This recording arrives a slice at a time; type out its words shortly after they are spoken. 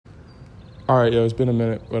All right, yo, it's been a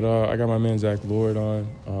minute, but I got my man Zach Lord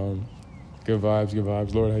on. Good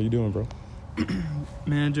vibes. Lord, how you doing, bro?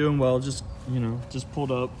 Man, doing well. Just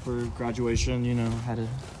pulled up for graduation. Had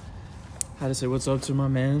to say what's up to my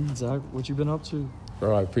man Zach. What you been up to?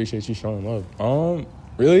 Bro, I appreciate you showing love.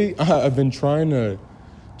 Really, I've been trying to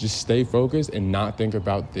just stay focused and not think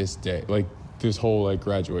about this day, like this whole like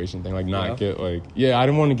graduation thing, like not get like I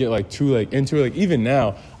don't want to get like too like into it. Like even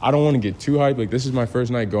now, I don't want to get too hyped. Like this is my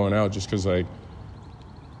first night going out, just because like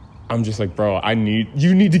I'm just like, bro,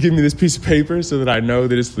 you need to give me this piece of paper so that I know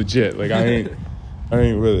that it's legit. Like I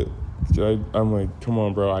ain't with it. I'm like, come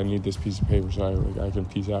on, bro, I need this piece of paper so I can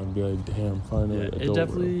peace out and be like, damn, finally. Yeah, it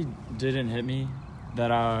definitely didn't hit me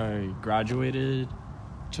that I graduated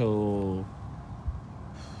till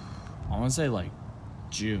I want to say like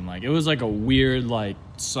June. Like it was like a weird like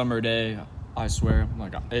summer day. I swear,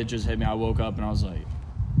 like it just hit me. I woke up and I was like,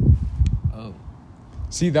 oh.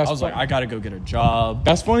 See, I was like, I gotta go get a job.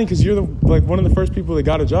 That's funny because you're one of the first people that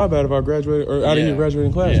got a job out of our graduating or out of your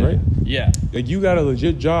graduating class, right? Yeah. Like you got a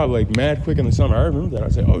legit job like mad quick in the summer. I remember that. I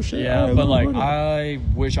said, oh shit. Yeah, but like I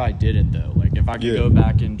wish I didn't though. Like if I could go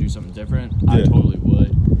back and do something different, I totally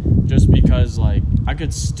would. Just because like I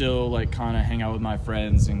could still like kind of hang out with my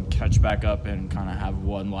friends and catch back up and kind of have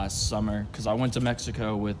one last summer. Because I went to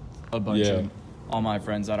Mexico with a bunch of all my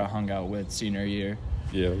friends that I hung out with senior year.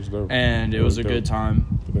 Yeah, it was dope. And it was a good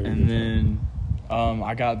time. And then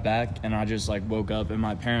I got back and I just like woke up and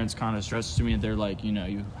my parents kind of stressed to me. They're like,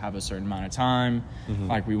 you have a certain amount of time. Mm-hmm.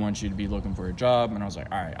 Like we want you to be looking for a job. And I was like,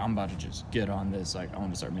 all right, I'm about to just get on this. Like I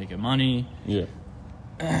want to start making money. Yeah.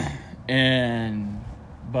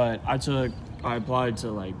 But I applied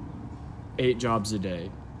to like 8 jobs a day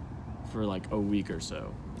for like a week or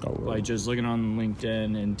so. Oh, really? Like just looking on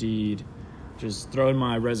LinkedIn, Indeed, just throwing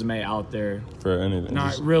my resume out there for anything.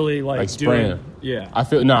 Not really like doing. Yeah. I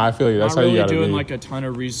feel you. That's not how you gotta really doing like a ton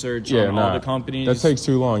of research on all the companies. That takes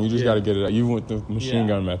too long. You just gotta get it out. You went the machine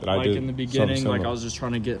gun method. I did in the beginning, like I was just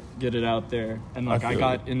trying to get it out there, and like I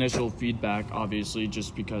got initial feedback, obviously,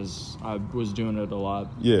 just because I was doing it a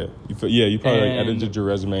lot. Yeah. You probably like edited your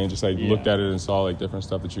resume and just like looked at it and saw like different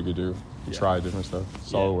stuff that you could do. Try different stuff.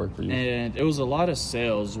 Saw it work for you. And it was a lot of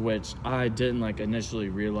sales, which I didn't like initially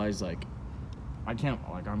realize like. I'm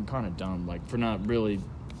kind of dumb, like, for not really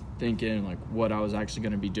thinking, like, what I was actually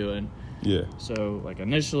going to be doing. Yeah. So, like,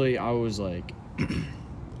 initially, I was, like,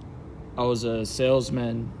 I was a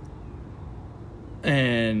salesman,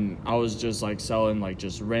 and I was just, like, selling, like,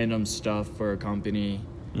 just random stuff for a company.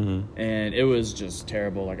 Mm-hmm. And it was just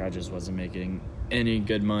terrible. Like, I just wasn't making any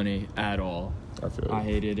good money at all. I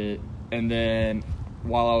hated it. And then,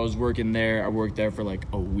 while I was working there, I worked there for, like,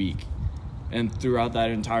 a week. And throughout that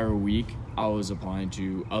entire week, I was applying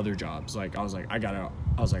to other jobs. Like I gotta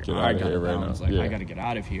get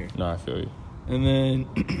out of here. No, I feel you. And then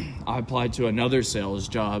I applied to another sales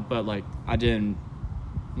job, but like I didn't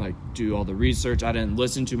like do all the research. I didn't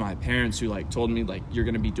listen to my parents who like told me like you're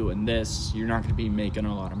gonna be doing this, you're not gonna be making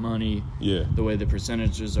a lot of money. Yeah. The way the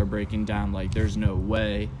percentages are breaking down, like there's no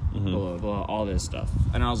way, blah blah blah, all this stuff.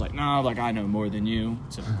 And I was like, nah, like I know more than you.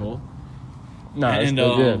 Typical.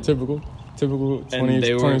 Typical. Typical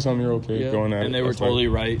 20-something-year-old kid going at it. And they were totally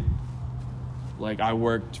right. Like, I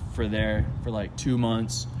worked for like 2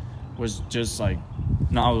 months. Was just like,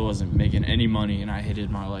 I wasn't making any money, and I hated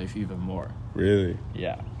my life even more. Really?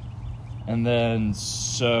 Yeah. And then,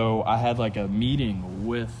 so I had like a meeting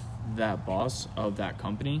with that boss of that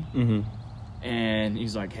company. Mm-hmm. And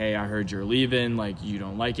he's like, hey, I heard you're leaving. Like, you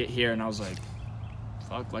don't like it here. And I was like,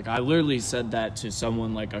 fuck, like I literally said that to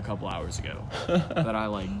someone like a couple hours ago that I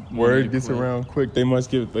like word gets around quick. They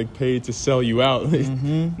must get like paid to sell you out.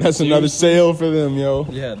 That's another sale for them, yo.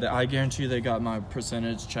 Yeah, I guarantee they got my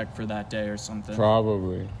percentage check for that day or something.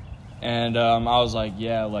 Probably. And I was like,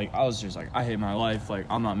 I was just like, I hate my life. Like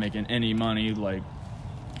I'm not making any money. Like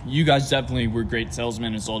you guys definitely were great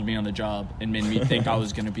salesmen and sold me on the job and made me think I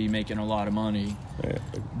was gonna be making a lot of money. Yeah.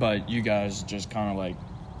 But you guys just kind of like.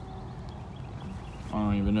 I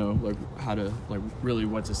don't even know like how to like really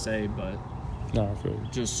what to say, but I feel you.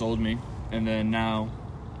 Just sold me. And then now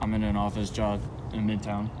I'm in an office job in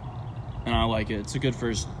Midtown, and I like it. It's a good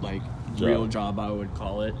first like real job, I would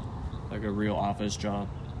call it, like a real office job.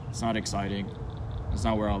 It's not exciting. It's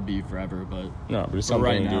not where I'll be forever, but it's something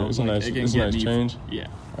right now. It's a nice change. Yeah,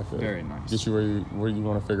 I feel very nice. Get you where you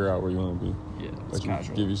want to figure out where you want to be. Yeah, it's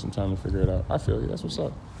casual. Give you some time to figure it out. I feel you. That's what's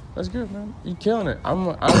up. That's good, man. You killing it. I'm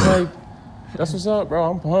like. That's what's up,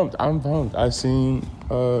 bro. I'm pumped. I've seen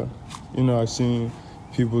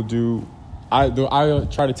people do. I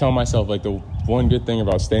try to tell myself like the one good thing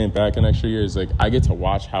about staying back an extra year is like I get to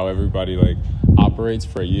watch how everybody like operates operates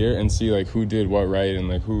for a year and see like who did what right and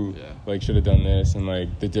like who like should have done this and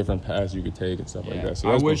like the different paths you could take and stuff like that.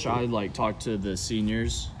 So I wish I like talked to the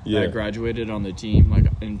seniors that graduated on the team like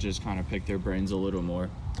and just kind of picked their brains a little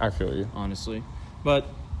more. I feel you, honestly, but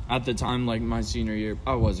at the time, like my senior year,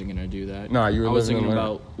 I wasn't gonna do that. Nah, you were. I was thinking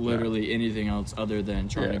about literally anything else other than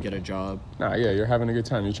trying to get a job. Nah, yeah, you're having a good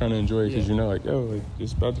time. You're trying to enjoy it because you know, like, yo, like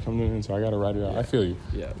it's about to come to an end, so I gotta ride it out. I feel you.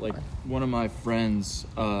 Yeah, like one of my friends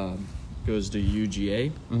goes to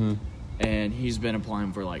UGA, and he's been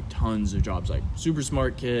applying for like tons of jobs. Like super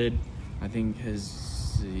smart kid. I think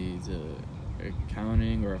he's a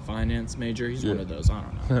accounting or a finance major. He's one of those. I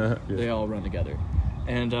don't know. They all run together,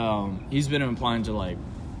 and he's been applying to like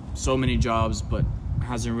so many jobs, but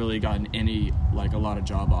hasn't really gotten any like a lot of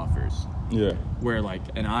job offers. Yeah. Where like,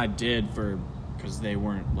 and I did because they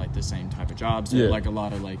weren't like the same type of jobs. They were like a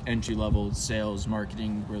lot of like entry level sales,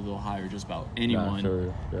 marketing, where they'll hire just about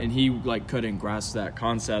anyone. And he like couldn't grasp that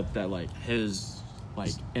concept that like his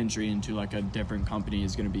like entry into like a different company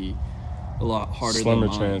is going to be a lot harder than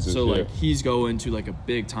mine. Chances, so like he's going to like a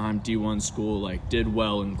big time D1 school, like did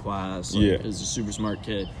well in class, like, is a super smart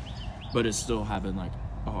kid, but is still having like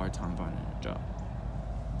a hard time finding a job.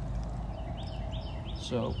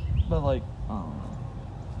 So, but like, I don't know.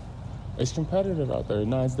 It's competitive out there.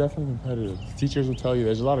 No, it's definitely competitive. The teachers will tell you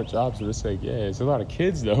there's a lot of jobs, but it's like, it's a lot of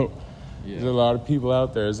kids though. Yeah. There's a lot of people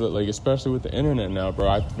out there. It's like, especially with the internet now, bro.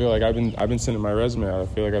 I feel like I've been sending my resume out. I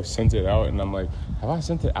feel like I've sent it out, and I'm like, have I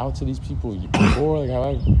sent it out to these people before? Like, have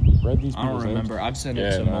I read these people's names? I don't remember. I've sent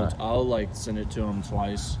it to I'll like send it to them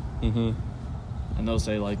twice. Mm-hmm. And they'll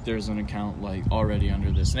say, like, there's an account, like, already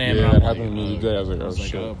under this name. Yeah, that happened to me today. I was like,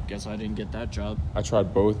 shit. Oh, guess I didn't get that job. I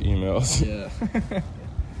tried both emails. Yeah.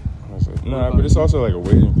 I was like, nah, but it's also, like, a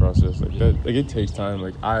waiting process. Like, that, like, it takes time.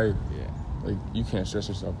 Like, like, you can't stress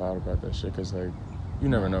yourself out about that shit because, like, you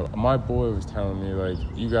never know. My boy was telling me, like,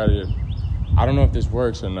 you got to, I don't know if this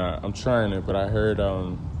works or not. I'm trying it, but I heard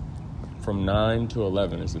from 9 to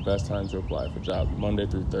 11 is the best time to apply for jobs, Monday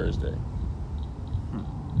through Thursday.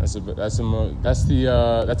 That's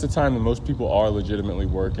the time that most people are legitimately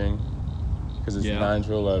working because it's 9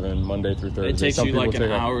 to 11, Monday through Thursday. It takes you like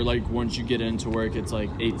an hour. Like once you get into work, it's like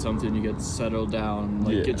 8 something. You get settled down,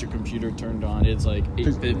 like get your computer turned on. It's like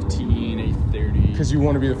 8:15, 8:30. Because you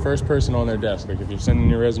want to be the first person on their desk. Like if you're sending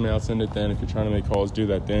your resume out, send it then. If you're trying to make calls, do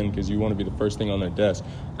that then because you want to be the first thing on their desk.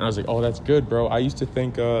 And I was like, oh, that's good, bro. I used to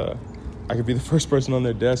think I could be the first person on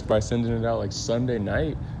their desk by sending it out like Sunday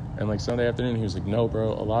night. And like Sunday afternoon, he was like, no,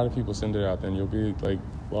 bro, a lot of people send it out, then you'll be like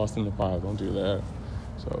lost in the pile. Don't do that.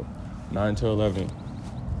 So 9 to 11,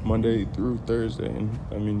 Monday through Thursday. And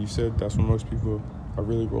I mean, you said that's when most people are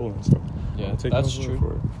really rolling. So I'll take that's y'all's true. Word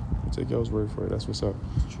for it. I'll take y'all's word for it. That's what's up.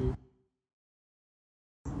 It's true.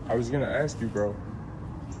 I was going to ask you, bro.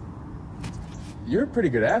 You're a pretty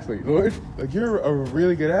good athlete, Lord. Like, you're a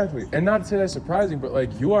really good athlete. And not to say that's surprising, but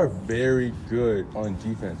like, you are very good on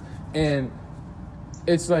defense. And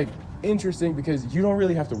it's like interesting because you don't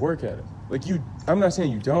really have to work at it. Like I'm not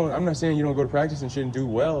saying you don't. I'm not saying you don't go to practice and shouldn't do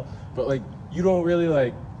well, but like you don't really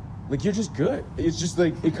like you're just good. It's just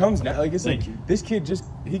like it comes now. Like it's this kid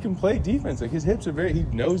he can play defense. Like his hips are he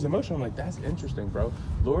knows the motion. I'm like, that's interesting, bro.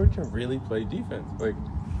 Lord can really play defense. Like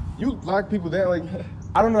you lock people down. Like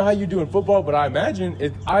I don't know how you do in football, but I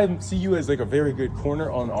imagine I see you as like a very good corner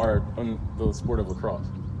on the sport of lacrosse.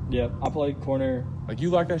 Yeah, I played corner. Like, you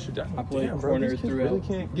lock that shit down. I played corner throughout. Really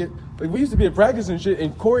can't get... Like, we used to be at practice and shit,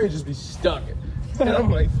 and Corey would just be stuck. And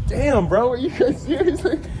I'm like, damn, bro, are you guys serious?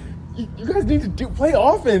 Like, you guys need to play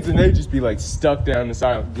offense. And they'd just be, like, stuck down the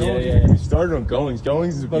side. We started on Goings.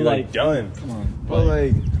 Goings would be, like, done. Come on. But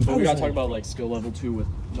we got to talk about, like, skill level 2 with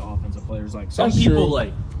the offensive players. Like, some people,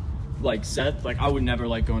 like Seth, like I would never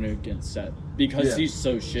like going against Seth because he's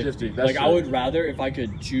so shifty. Like true. I would rather, if I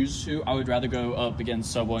could choose to, I would rather go up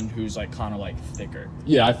against someone who's like kind of like thicker.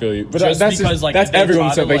 Yeah, I feel you. But that's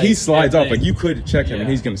everyone said. Like he slides off. Like you could check him and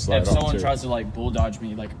he's gonna slide off. If someone tries to like bull dodge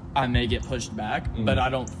me, like I may get pushed back, but I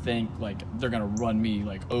don't think like they're gonna run me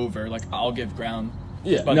like over. Like I'll give ground.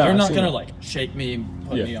 Yeah, but they're not gonna like shake me and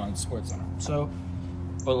put me on Sports Center. So,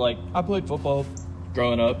 but like I played football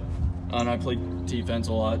growing up, and I played defense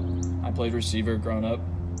a lot. I played receiver growing up.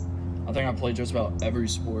 I think I played just about every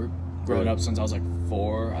sport growing up since I was like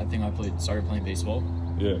 4. I think I started playing baseball.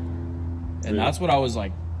 Yeah. And that's what I was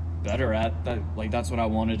like better at. That's what I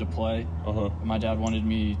wanted to play. My dad wanted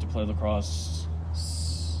me to play lacrosse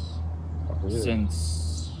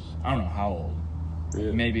since I don't know how old.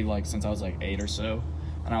 Maybe like since I was like 8 or so.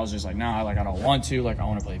 And I was just like, nah, like I don't want to. Like I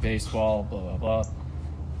want to play baseball, blah, blah, blah.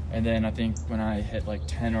 And then I think when I hit like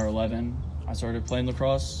 10 or 11, I started playing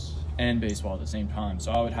lacrosse. and baseball at the same time.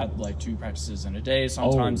 So I would have like 2 practices in a day,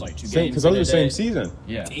 sometimes like 2 games because those are the same season.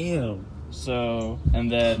 Yeah. Damn. So,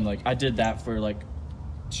 and then like I did that for like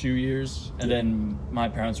 2 years, and then my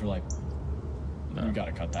parents were like, you got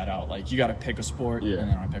to cut that out. Like, you got to pick a sport. Yeah. And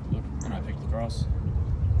then I picked lacrosse.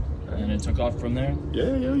 And it took off from there.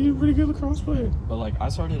 Yeah, you're a pretty good lacrosse player. But like I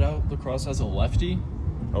started out lacrosse as a lefty.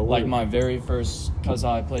 Oh, like my very first, because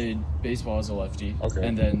I played baseball as a lefty. Okay.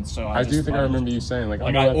 And then so I do think I remember you saying like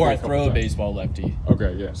I throw a baseball lefty.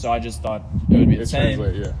 Okay, yeah. So I just thought it would be the same.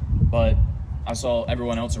 Yeah. But I saw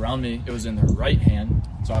everyone else around me, it was in their right hand,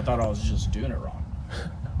 so I thought I was just doing it wrong.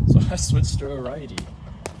 So I switched to a righty.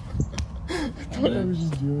 I was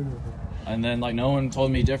just doing it wrong. And then like no one told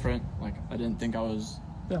me different. Like I didn't think I was.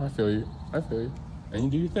 Yeah, I feel you. And you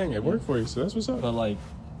do your thing. It worked for you, so that's what's up. But like,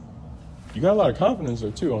 you got a lot of confidence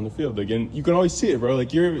though too on the field. Like, and you can always see it, bro.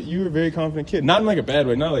 Like you're a very confident kid. Not in like a bad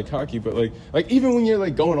way, not like cocky, but like even when you're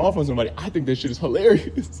like going off on somebody, I think this shit is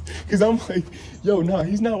hilarious. Cause I'm like, yo, nah,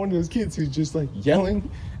 he's not one of those kids who's just like yelling.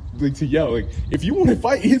 Like to yell, like if you want to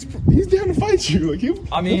fight, he's down to fight you. Like he'll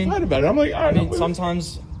fight about it. I'm like, all right. I mean,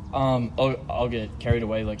 sometimes I'll get carried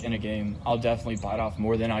away. Like in a game, I'll definitely bite off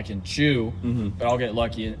more than I can chew. Mm-hmm. But I'll get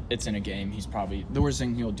lucky. It's in a game. He's probably the worst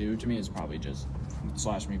thing he'll do to me is probably just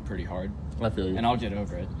slash me pretty hard. I feel you, and I'll get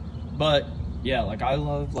over it. But yeah, like I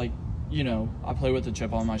love like. You know, I play with a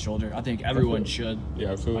chip on my shoulder. I think everyone should.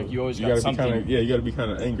 Yeah, absolutely. Like you always got something. You got to be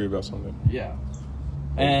kind of angry about something. Yeah,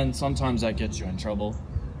 and sometimes that gets you in trouble.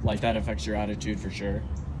 Like that affects your attitude for sure.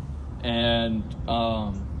 And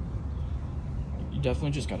you definitely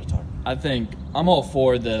just got to talk. I think I'm all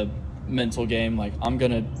for the mental game. Like I'm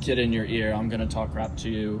gonna get in your ear. I'm gonna talk crap to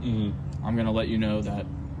you. Mm-hmm. I'm gonna let you know that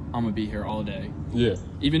I'm gonna be here all day. Yeah.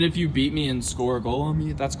 Even if you beat me and score a goal on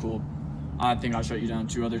me, that's cool. I think I shut you down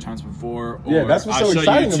 2 other times before. Yeah, that's what's so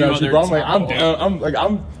exciting about you, bro. I'm like, I'm down. I'm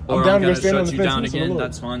down to go stand on the fence. Down again,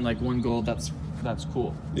 that's fine. Like 1 goal, that's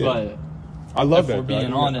cool. Yeah. But I love that. We're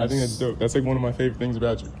being honest. I think that's dope. That's like one of my favorite things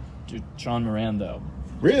about you. Dude, Sean Moran though.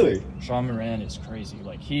 Really? Sean Moran is crazy.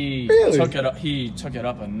 Like he took it up. He took it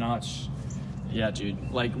up a notch. Yeah,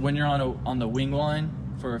 dude. Like when you're on the wing line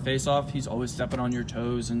for a face-off, he's always stepping on your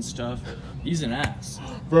toes and stuff. He's an ass.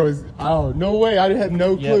 Bro, no way. I had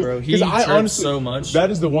no clue. Yeah, bro. He trips so much.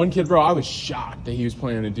 That is the one kid, bro. I was shocked that he was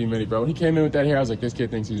playing in D-Mitty, bro. When he came in with that hair, I was like, this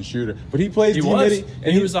kid thinks he's a shooter. But he plays D-Mitty.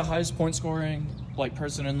 And he was the highest point scoring like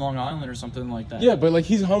person in Long Island or something like that. Yeah, but like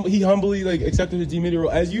he humbly like accepted the D-Mitty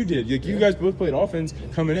role as you did. Like you guys both played offense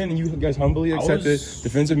coming in, and you guys humbly accepted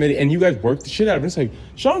defensive midi, and you guys worked the shit out of it. It's like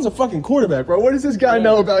Sean's a fucking quarterback, bro. What does this guy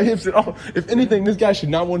know about hips at all? If anything, this guy should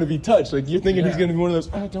not want to be touched. Like you're thinking he's gonna be one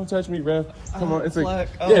of those, don't touch me, ref. Come on. It's like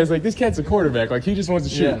it's like this cat's a quarterback. Like he just wants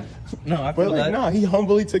to shoot. Yeah. No, I feel but like nah, he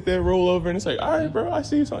humbly took that role over, and it's like, all right, bro, I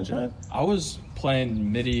see you, sunshine. I was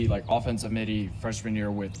playing midi, like offensive midi, freshman year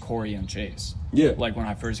with Corey and Chase. Yeah. Like when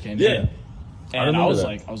I first came in. And I was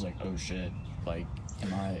like, oh shit, like,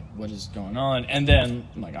 what is going on? And then,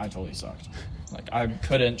 like, I totally sucked. Like, I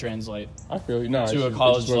couldn't translate to a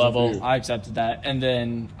college level. I accepted that. And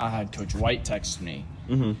then I had Coach White text me.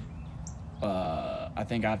 Mm-hmm. I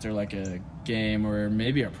think after, like, a game or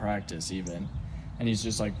maybe a practice even. And he's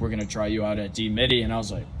just like, we're going to try you out at D-Midi. And I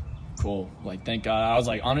was like, cool. Like, thank God. I was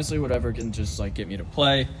like, honestly, whatever can just, like, get me to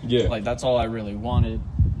play. Yeah. Like, that's all I really wanted.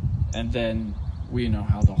 And then we know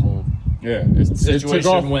how the whole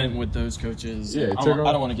situation went with those coaches. Yeah, I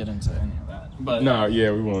don't want to get into any of that. But no,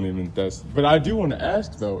 yeah, we won't even. But I do want to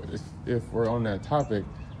ask though, if we're on that topic,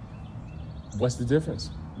 what's the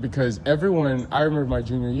difference? Because I remember my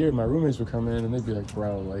junior year, my roommates would come in and they'd be like,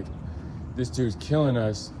 "Bro, like this dude's killing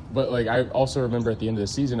us." But like I also remember at the end of the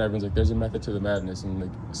season, everyone's like, "There's a method to the madness," and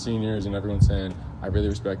like seniors and everyone saying, "I really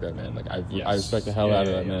respect that man. Like I respect the hell out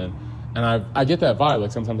of that man." And I get that vibe.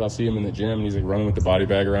 Like sometimes I'll see him in the gym and he's like running with the body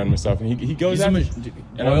bag around him and stuff. And he goes out. And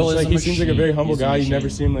I'm just like, he seems like a very humble guy. You never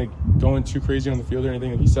see him like going too crazy on the field or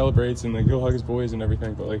anything. Like, he celebrates and like he'll hug his boys and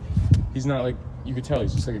everything. But like he's not like, you could tell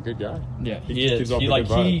he's just like a good guy. Yeah, he is.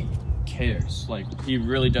 He cares. Like he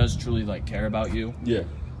really does truly like care about you. Yeah.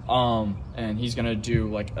 And he's gonna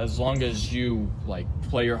do like as long as you like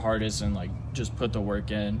play your hardest and like just put the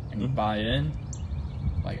work in and buy in.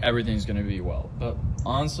 Like, everything's going to be well. But,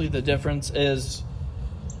 honestly, the difference is,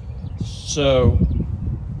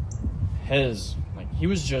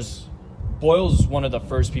 Boyle's one of the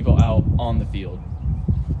first people out on the field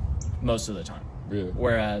most of the time. Really?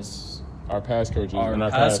 Whereas our past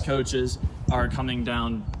coaches are coming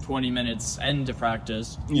down 20 minutes into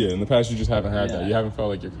practice. Yeah, in the past you just haven't had that. You haven't felt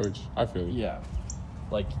like your coach. I feel you. Yeah.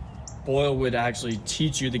 Like, Boyle would actually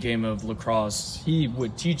teach you the game of lacrosse. He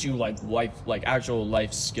would teach you like actual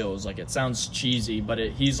life skills. Like, it sounds cheesy, but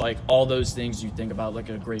he's like all those things you think about, like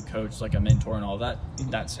a great coach, like a mentor and all that.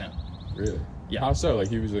 That's him. Really? Yeah. How so? Like,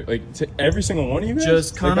 he was like to every single one of you guys?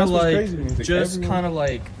 Just kind of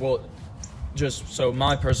so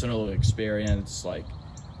my personal experience, like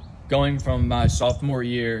going from my sophomore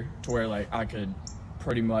year to where like I could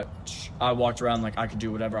pretty much, I walked around like I could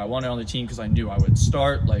do whatever I wanted on the team because I knew I would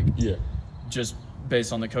start, like, just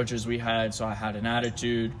based on the coaches we had. So I had an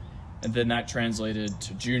attitude, and then that translated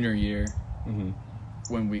to junior year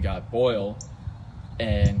when we got Boyle,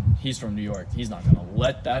 and he's from New York. He's not gonna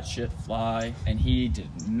let that shit fly, and he did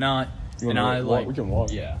not. We can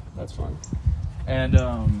walk. Yeah, that's fine. And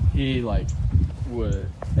he like would,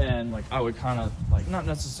 and like I would kind of like not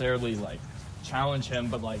necessarily like challenge him,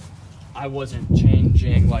 but like I wasn't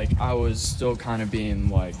changing. Like I was still kind of being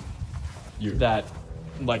like that,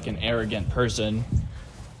 like an arrogant person,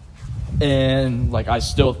 and like I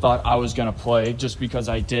still thought I was gonna play just because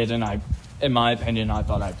I did, and in my opinion, I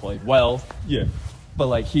thought I played well. Yeah. But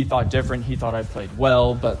like he thought different. He thought I played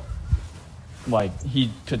well, but like he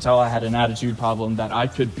could tell I had an attitude problem, that I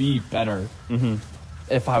could be better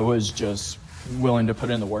if I was just willing to put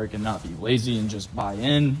in the work and not be lazy and just buy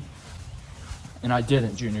in. And I did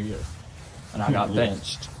in junior year, and I got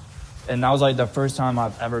benched. And that was like the first time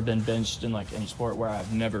I've ever been benched in like any sport where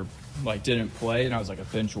I've never like didn't play, and I was like a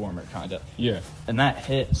bench warmer kind of. Yeah. And that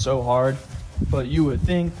hit so hard. But you would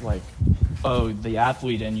think like, oh, the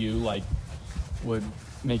athlete in you like would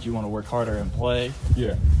make you want to work harder and play.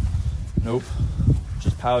 Yeah. Nope.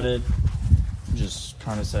 Just pouted. Just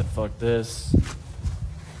kind of said, fuck this.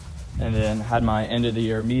 And then had my end of the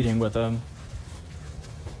year meeting with him.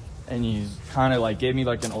 And he's kind of like gave me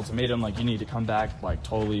like an ultimatum, like you need to come back like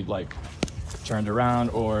totally like turned around,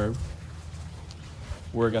 or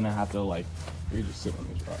we're going to have to like, we just sit on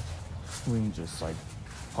this rock. We can just like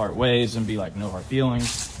part ways and be like no hard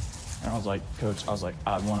feelings. And I was like, Coach, I was like,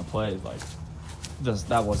 I want to play. Like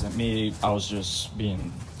that wasn't me. I was just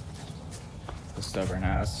being a stubborn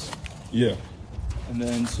ass. Yeah. And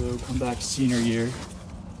then so come back senior year,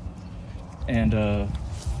 and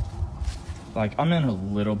like I'm in a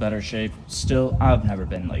little better shape. Still, I've never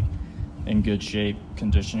been like in good shape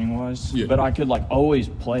conditioning wise. Yeah. But I could like always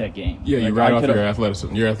play a game. Yeah, like, you ride off your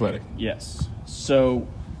athleticism. You're athletic. Yes. So,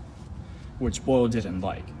 which Boyle didn't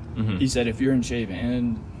like. He said if you're in shape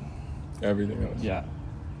and everything else,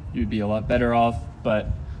 you'd be a lot better off. But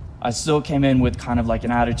I still came in with kind of like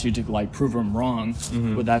an attitude to like prove him wrong.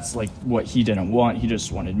 But that's like what he didn't want. He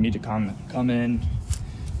just wanted me to come in,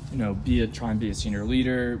 you know, try and be a senior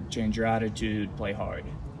leader, change your attitude, play hard,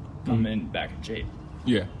 come in back in shape.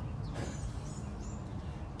 Yeah.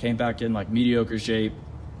 Came back in like mediocre shape,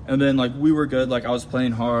 and then like we were good. Like I was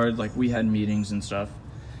playing hard. Like we had meetings and stuff,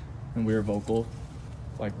 and we were vocal.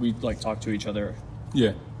 Like we'd like talk to each other.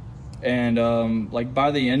 Yeah. And like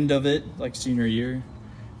by the end of it, like senior year,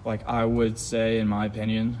 like I would say, in my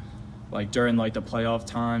opinion, like during like the playoff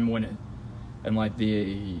time and like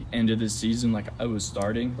the end of the season, like I was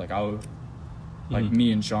starting, like like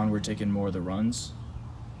me and Sean were taking more of the runs,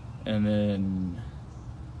 and then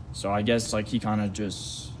so I guess like he kind of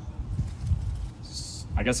just,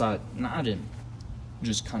 I guess I didn't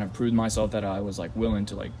just kind of proved myself that I was like willing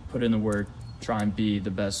to like put in the work, try and be the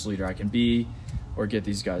best leader I can be, or get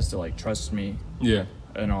these guys to like trust me. Yeah.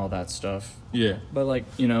 And all that stuff. Yeah. But like,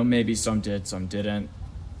 you know, maybe some did, some didn't.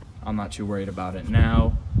 I'm not too worried about it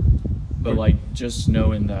now. But like just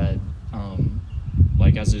knowing that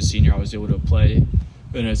like as a senior I was able to play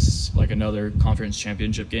in it's like another conference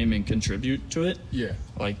championship game and contribute to it. Yeah.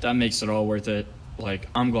 Like that makes it all worth it. Like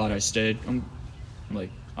I'm glad I stayed.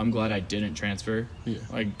 I'm glad I didn't transfer. Yeah.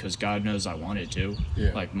 Like because God knows I wanted to.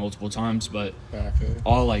 Yeah. Like multiple times, but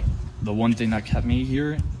all like the one thing that kept me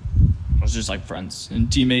here was just like friends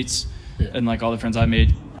and teammates, and like all the friends I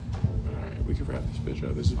made. All right, we can wrap this bitch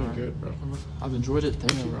up. This has been good, bro. I've enjoyed it.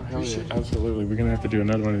 Thank you, bro. Hell yeah. Absolutely. We're gonna have to do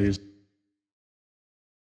another one of these.